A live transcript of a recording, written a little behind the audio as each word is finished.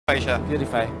siya.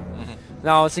 Purify.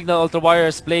 Now, Signal Ultra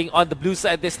Warriors playing on the blue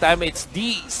side this time. It's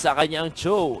D sa kanyang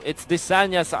Cho. It's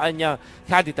Desanya sa kanyang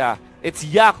Kadita. It's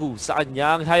Yaku sa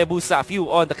kanyang Hayabusa. Few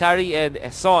on the carry and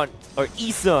Eson or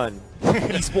Eson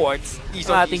Esports.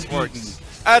 Eson Esports.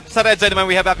 At sa red side naman,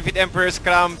 we have Happy Feet Emperor's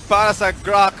Crown para sa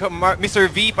Grok, Mr.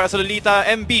 V para sa Lolita,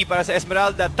 MB para sa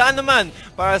Esmeralda, Tan naman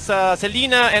para sa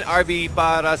Selena, and RB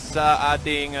para sa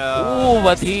ating...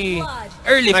 but he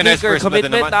early flicker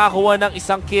commitment, nakakuha ng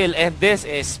isang kill, and this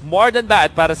is more than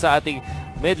bad para sa ating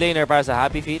mid laner para sa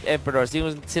Happy Feet Emperors.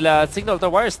 Yung sila Signal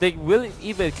Ultra Warriors, they will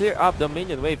even clear up the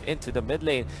minion wave into the mid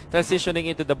lane, transitioning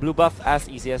into the blue buff as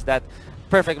easy as that.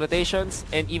 Perfect rotations,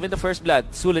 and even the first blood,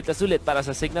 sulit na sulit para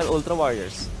sa Signal Ultra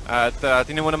Warriors. At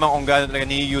tingnan mo naman kung gaano talaga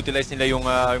ni-utilize nila yung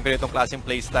ganitong klaseng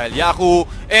playstyle. Yaku,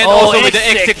 and also with the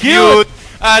execute!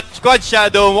 At Quad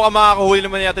Shadow, mukhang makakahuli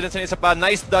naman yata din sa isa pa.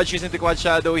 Nice dodge using the Quad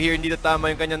Shadow here, hindi na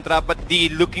tama yung kanyang trap. But D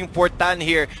looking for Tan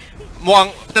here.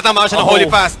 Mukhang tatama siya ng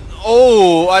Holy Fast.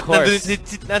 At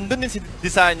nandun din si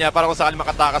Desanya para kung sakali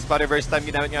makatakas pa. Reverse time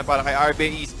ginamit nga para kay RB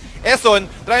East. Eson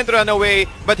trying to run away,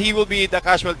 but he will be the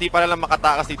casualty para lang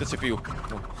makatakas dito si Few.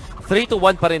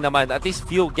 3-1 pa rin naman. At least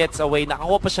Few gets away.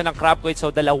 Nakakuha pa siya ng Crab Coin. So,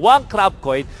 dalawang Crab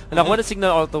Coin. Nakuha ng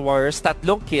Signal Ultra Warriors. 3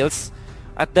 kills.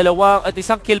 At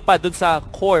isang kill pa dun sa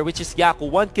core, which is Yaku.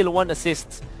 1 kill, 1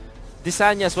 assist.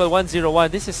 Desanya as well, 1-0-1.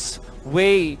 This is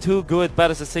way too good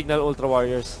para sa Signal Ultra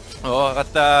Warriors. At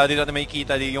dito natin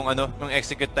makikita yung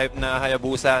execute type na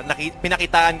Hayabusa.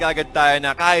 Pinakitaan kaagad tayo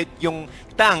na kahit yung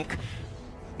tank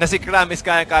na si Cram is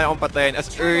kaya-kaya kong patayin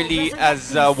as early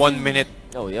as 1 minute.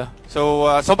 Oh yeah. So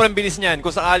sobrang bilis niyan.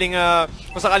 Kung sakaling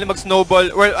mag-snowball,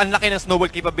 well, ang laki ng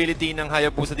snowball capability ng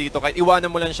Hayabusa dito. Kahit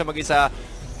iwanan mo lang siya mag-isa,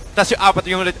 tapos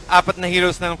yung apat na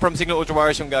heroes from Signal Ultra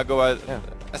Warriors yung gagawa. Yeah.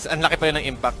 Ang laki pa rin ng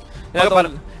impact.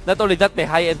 Not only that, may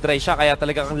high and dry siya, kaya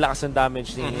talagang ang lakas ng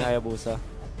damage ni Hayabusa.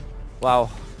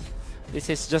 Wow. This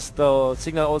is just the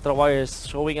Signal Ultra Warriors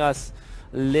showing us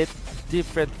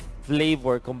different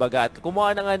flavor, kumbaga. At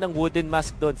kumuha na nga ng wooden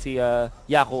mask doon si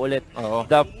Yaku ulit.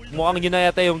 Mukhang yun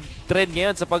na yata yung trend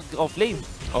ngayon sa pag-offlane.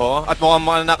 At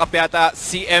mukhang nakapyata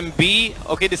si MB.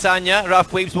 Okay, Desanya,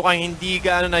 rough waves mukhang hindi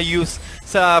gaano na-use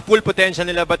sa full potential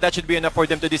nila, but that should be enough for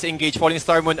them to disengage. Falling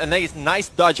Star Moon, a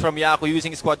nice dodge from Yaku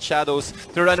using Squad Shadows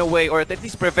to run away or at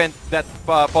least prevent that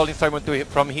Falling Star Moon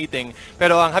from hitting.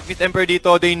 Pero ang Happy Feet Emperor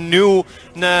dito, they knew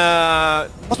na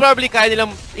most probably kaya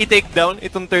nilang i-take down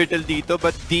itong turtle dito,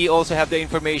 but they also have the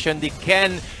information. They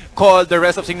can call the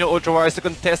rest of Signal Ultra Warriors to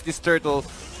contest this turtle.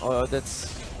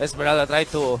 That's Esmeralda tried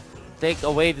to take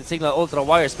away the Signal Ultra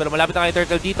Warriors, pero malapit na kay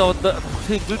Turtle dito.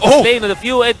 Play on the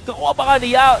Few, and kukuha pa nga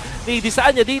ni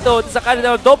Desanya dito sa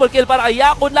kanila. Double kill para kay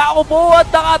Yaku. Nako po, at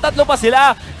nakatatlo pa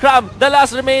sila. Cram, the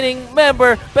last remaining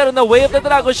member, pero na wave the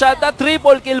Dragon Shot, na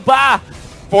triple kill pa.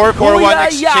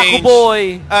 4-4-1 exchange.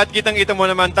 Boy. At kitang-kita mo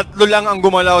naman, 3 lang ang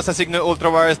gumalaw sa Signal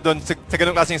Ultra Warriors doon sa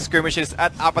ganung klaseng skirmishes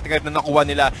at 4 agad na nakuha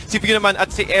nila. Si Few naman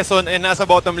at si Eson ay nasa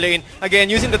bottom lane.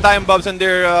 Again, using the time bombs on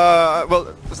their,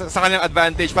 sa kanilang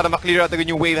advantage para maklear out agad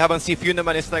yung wave, habang si Few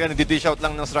naman is talaga nagdi-dish out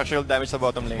lang ng structural damage sa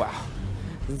bottom lane. Wow.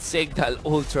 Signal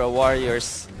Ultra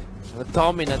Warriors,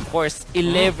 dominant force,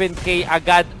 11k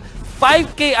agad.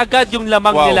 5k agad yung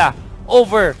lamang nila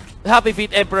over Happy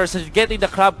Feet Emperors, getting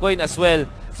the Crab Coin as well.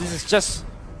 This is just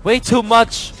way too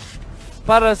much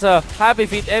para sa Happy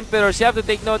Feet Emperors. You have to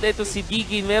take note, ito si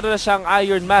Digin, meron na siyang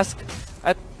Iron Mask.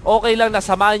 At okay lang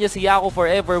nasamahan niya si Yaku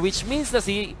forever, which means na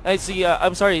si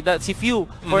Few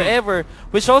forever.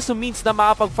 Which also means na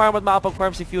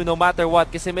makapag-farm si Few no matter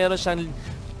what. Kasi meron siyang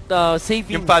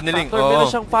saving yung funneling.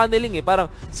 Meron siyang funneling eh. Parang,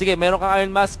 sige, meron kang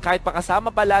Iron Mask, kahit pakasama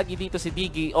palagi dito si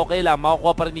Diggy, okay lang,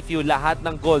 makukuha pa rin ni Few lahat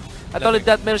ng gold. At all of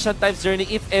that, meron siyang times journey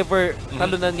if ever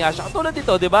talunan nga siya. Katulad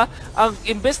dito, di ba? Ang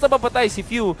imbes na mapatay si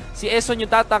Few, si Eson yung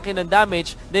tatangkin ng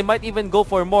damage, they might even go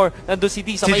for more. Nandun si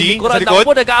D sa may likuran. Naku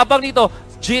po, nag-aabang dito.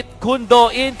 Jit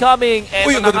Kundo incoming.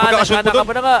 Eto na nga, naghanaka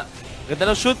pa na nga. Ganda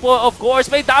ng shoot po, of course.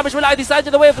 May damage mula kay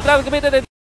Desanya, the way of the Dragon committed.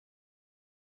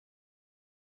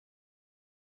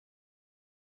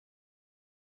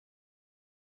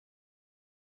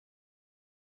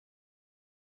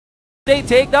 They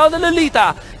take down the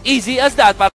Lolita. Easy as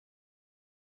that.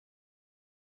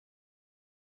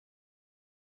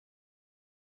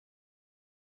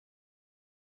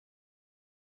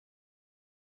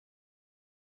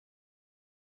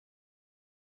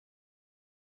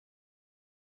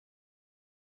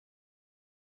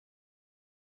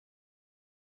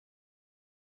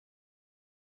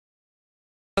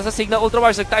 Sa Signal Ultra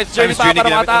Warriors, nag-times journey pa para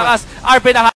matakas.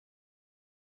 RP na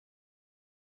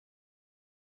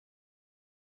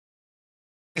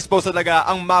expose talaga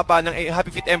ang mapa ng Happy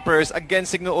Feet Emperors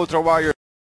against Signal Ultra Warriors.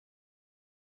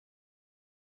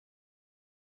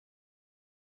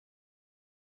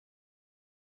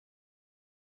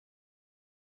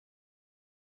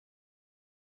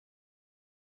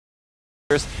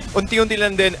 Unti-unti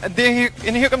lang din.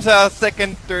 And here comes a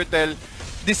second turtle.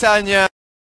 Disanya.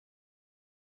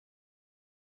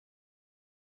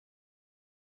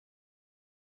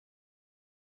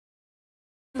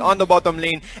 On the bottom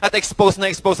lane at expose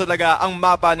talaga ang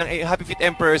mapa ng Happy Feet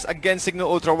Emperors against Signal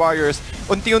Ultra Warriors.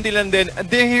 Unti-unti lang din. And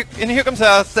here comes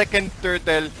a second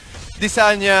turtle.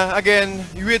 Disanya again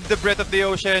with the breath of the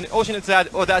ocean, Ocean's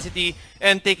Audacity,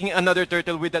 and taking another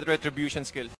turtle with that retribution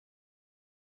skill.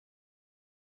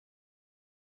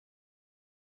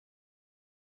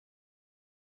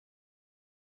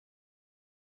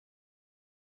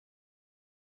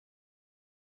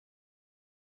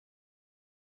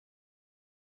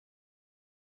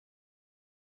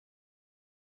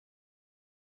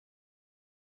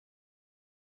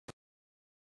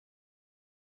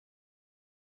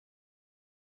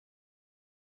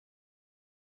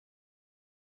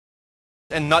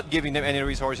 And not giving them any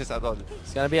resources at all.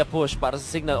 It's gonna be a push para sa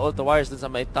Signal Ultra Warriors dun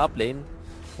sa may top lane.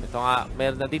 Ito nga,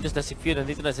 meron nandito na si Few,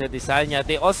 nandito na si Disanya.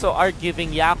 They also are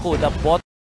giving Yaku the bottom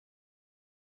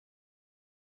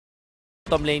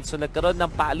lane. So nagkaroon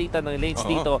ng palitan ng lanes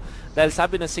dito dahil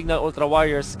sabi ng Signal Ultra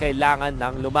Warriors kailangan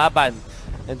ng lumaban.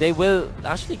 And they will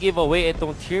actually give away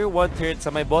itong tier 1 turret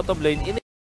sa may bottom lane.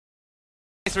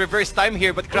 It's reverse time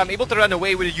here, but Cram able to run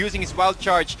away with using his wild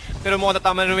charge. Pero mukhang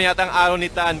natama naman yata ang araw ni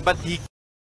Tan, but he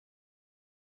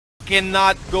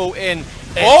cannot go in.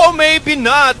 Oh, maybe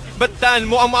not! But Tan,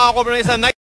 mukhang makakover na isang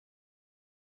nice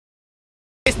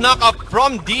knock-up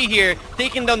from D here,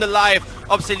 taking down the life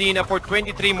of Selena for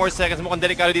 23 more seconds. Mukhang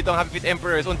delikado dito ang Happy Feet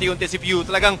Emperors. Unti-unti si Few.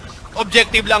 Talagang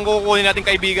objective lang kukunin natin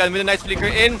kaibigan with a nice flicker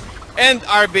in. And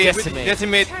RB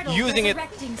Decimate using it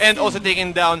and also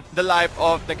taking down the life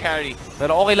of the carry.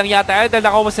 Pero okay lang yata dahil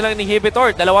nakakuha silang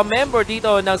inhibitor. Dalawang member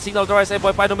dito ng Signal Ultra Warriors.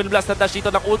 Boy, paano minblast na dash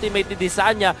dito ng ultimate ni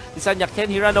Disanya. Disanya,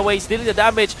 can he run away? Stealing the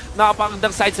damage.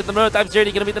 Nakapagdang sides at the times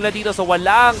journey. Ginamit nila dito. So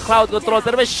walang crowd control.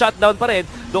 Pero may shutdown pa rin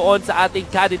doon sa ating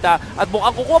Kadita. At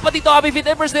mukhang kukuha pa dito. Happy Feet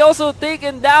Emperors, they also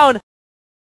taken down.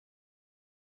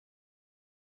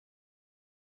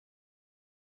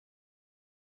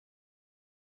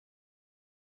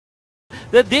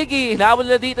 The Diggy, hinahabol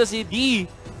na dito si D.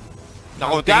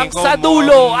 Hanggang sa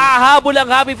dulo, habol ang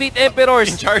Happy Feet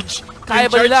Emperors. In charge. Kaya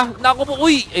ba nila? Naku po,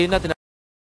 uy! Ayun natin.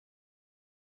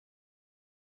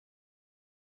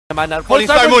 Falling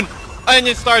Star Moon!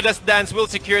 Ayun yung Stardust Dance will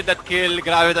secure that kill.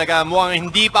 Grabe talaga. Mukhang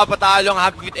hindi pa patalo ang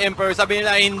Happy Feet Emperors. Sabi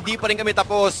nila, hindi pa rin kami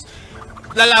tapos.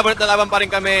 Lalaban at lalaban pa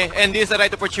rin kami. And this is the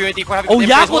right opportunity for Happy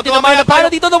Feet Emperors. Yaku, tinamaan na para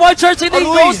dito ng Wild Charge and it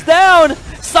goes down!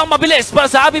 Isang mabilis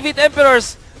para sa Happy Feet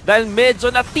Emperors. Dahil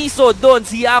medyo natiso doon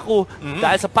si Yaku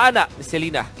dahil sa pana ni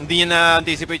Selena. Hindi niya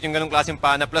na-anticipate yung ganong klaseng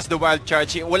pana plus the wild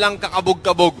charge. Walang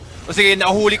kakabog-kabog. O sige,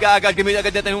 nahuli ka agad, gamit agad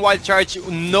natin yung wild charge.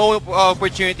 No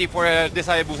opportunity for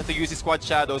Desayabusa to use his squad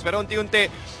shadows. Pero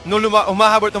unti-unti,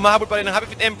 humahabol pa rin ng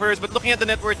Happy Feet Emperors. But looking at the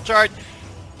net worth chart,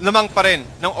 lamang pa rin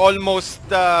ng almost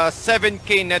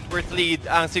 7K net worth lead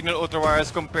ang Signal Ultra Warriors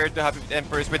compared to Happy Feet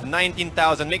Emperors with 19,000.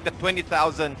 Make that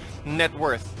 20,000 net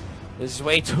worth. This is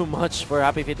way too much for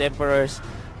Happy Feet Emperors.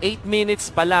 8 minutes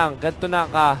pa lang, ganito na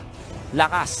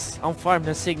lakas ang farm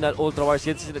ng Signal Ultra Wars.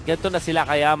 Ganito na sila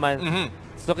kayaman.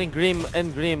 It's looking grim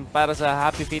and grim para sa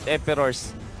Happy Feet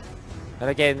Emperors. And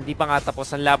again, hindi pa nga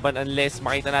tapos ang laban unless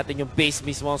makita natin yung base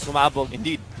mismo ang sumabog.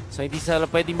 Indeed. So hindi sila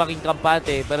pwedeng maging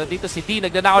kampante. Pero dito si D,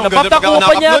 nagnanakaw na bomb. Nakuha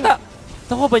pa niya ata.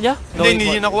 Nakuha ba niya?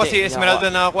 Hindi niya nakuha si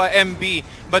Esmeralda, nakakuha MB.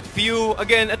 But Few,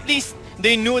 again, at least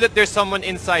they knew that there's someone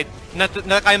inside na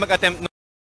kaya mag-attempt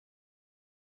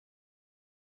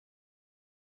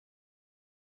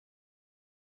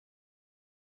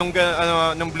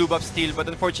ng blue buff steal, but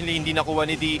unfortunately hindi nakuha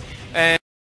ni D. And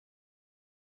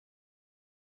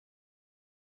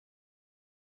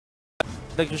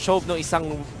nag-show ng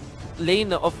isang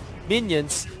lane of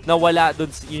minions na wala doon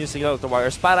yung Signal Ultra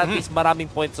Warriors para at least maraming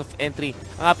points of entry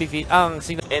ang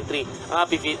Signal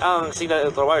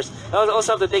Ultra Warriors.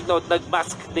 Also have to take note,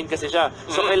 nag-mask din kasi siya.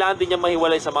 So kailangan din niya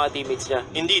mahiwalay sa mga teammates niya.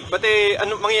 Indeed. But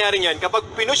ano mangyayari niyan? Kapag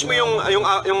pinush mo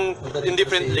yung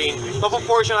indifferent lane,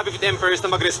 mapo-force yung Happy Feet Emperors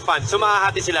na mag-respond. So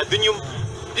mahahati sila. Yun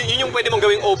yung pwede mong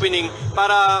gawing opening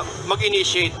para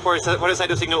mag-initiate for the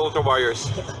side of Signal Ultra Warriors.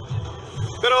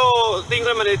 Pero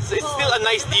tingnan naman, it's still a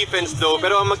nice defense though.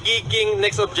 Pero ang magiging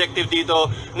next objective dito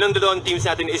ng dalawang teams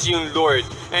natin is yung Lord.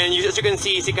 And as you can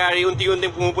see, si Carry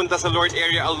unti-unting pumupunta sa Lord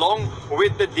area along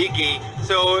with the Diggy.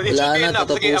 So it should be enough.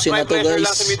 Sige, apply pressure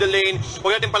lang sa middle lane.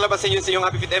 Huwag natin palabasin yung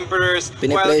Happy Feet Emperors.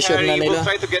 While Carry will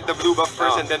try to get the blue buff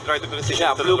first and then try to transition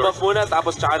to the blue Lord. Buff muna,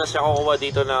 tapos tsaka na siya kukuha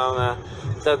dito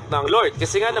ng Lord.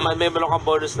 Kasi nga naman, may malong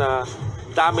kang bonus na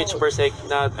damage per sec.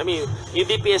 I mean, yung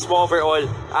DPS mo overall,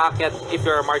 aakyat if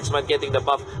you're a marksman getting the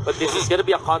buff. But this is gonna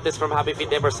be a contest from Happy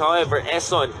Feet Embers. However,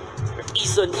 Eson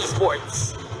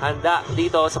Esports, handa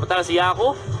dito. Samantala si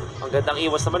Yako, ang gandang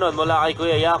iwas naman nun mula kay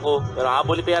Kuya Yako. Pero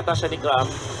habulin pa yata siya ni Grab.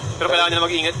 Pero kailangan nila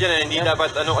mag-ingat dyan. Hindi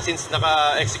dapat, since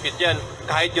naka-execute yan,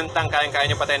 kahit yung tank, kaya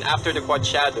niya patayin after the quad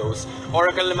shadows.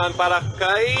 Oracle naman para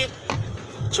kay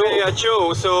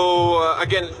Cho. So,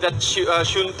 again, that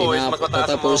Shunpo is mas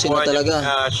mataas ang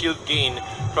mga shield gain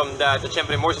from that. At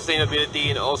syempre, more sustainability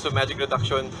and also magic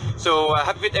reduction. So,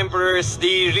 Happy Feet Emperors,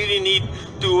 they really need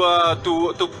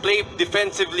to play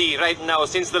defensively right now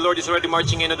since the Lord is already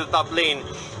marching in on the top lane.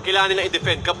 Kailangan nila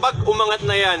i-defend. Kapag umangat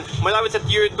na yan, malapit sa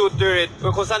tier 2 turret, o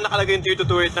kung saan nakalagay yung tier 2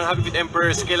 turret ng Happy Feet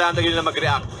Emperors, kailangan nila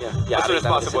mag-react as soon as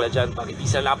possible. Dyan, bakit di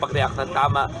sila nakapag-react ng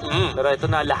tama. Pero ito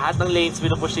na, lahat ng lanes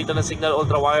pinupush dito ng Signal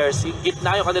Ultra Warriors. Yung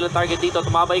gitna yung kanilang target dito,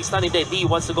 tumama yung stun. Hindi, D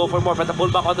wants to go for more, but the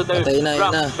pullback onto their drop.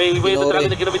 May way to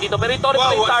dragon na ginamit dito. Pero yung Torre pa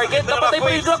yung target, napatay pa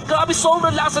yung drop. Grabe,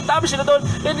 sobrang lakas ang damage nila doon.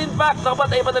 And in fact,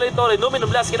 nakapatay pa nila yung Torre. Numinum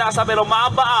Blast kinasa, pero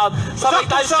maba out. Sabay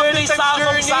time journey,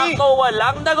 sakto,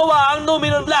 walang nagawa ang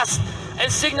Numinum Blast.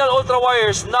 And Signal Ultra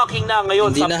Warriors knocking na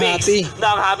ngayon sa base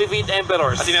ng Happy Feet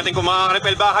Emperors. Kasi natin kung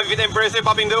makaka-repel ba Happy Feet Emperors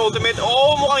popping their ultimate.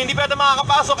 Mukhang hindi pa ata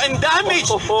makakapasok. And damage!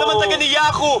 Samantaga ni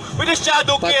Yaku with a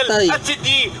shadow kill. At si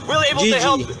D will able to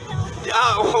help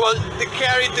the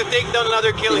carry to take down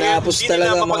another kill here.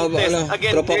 Talaga mga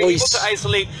again, they're able to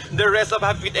isolate the rest of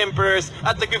Happy Feet Emperors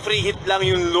at nag-free hit lang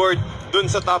yung Lord dun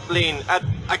sa top lane. At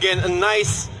again, a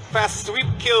nice fast sweep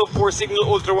kill for Signal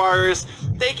Ultra Warriors,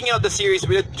 taking out the series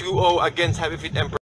with a 2-0 against Happy Feet Emperors.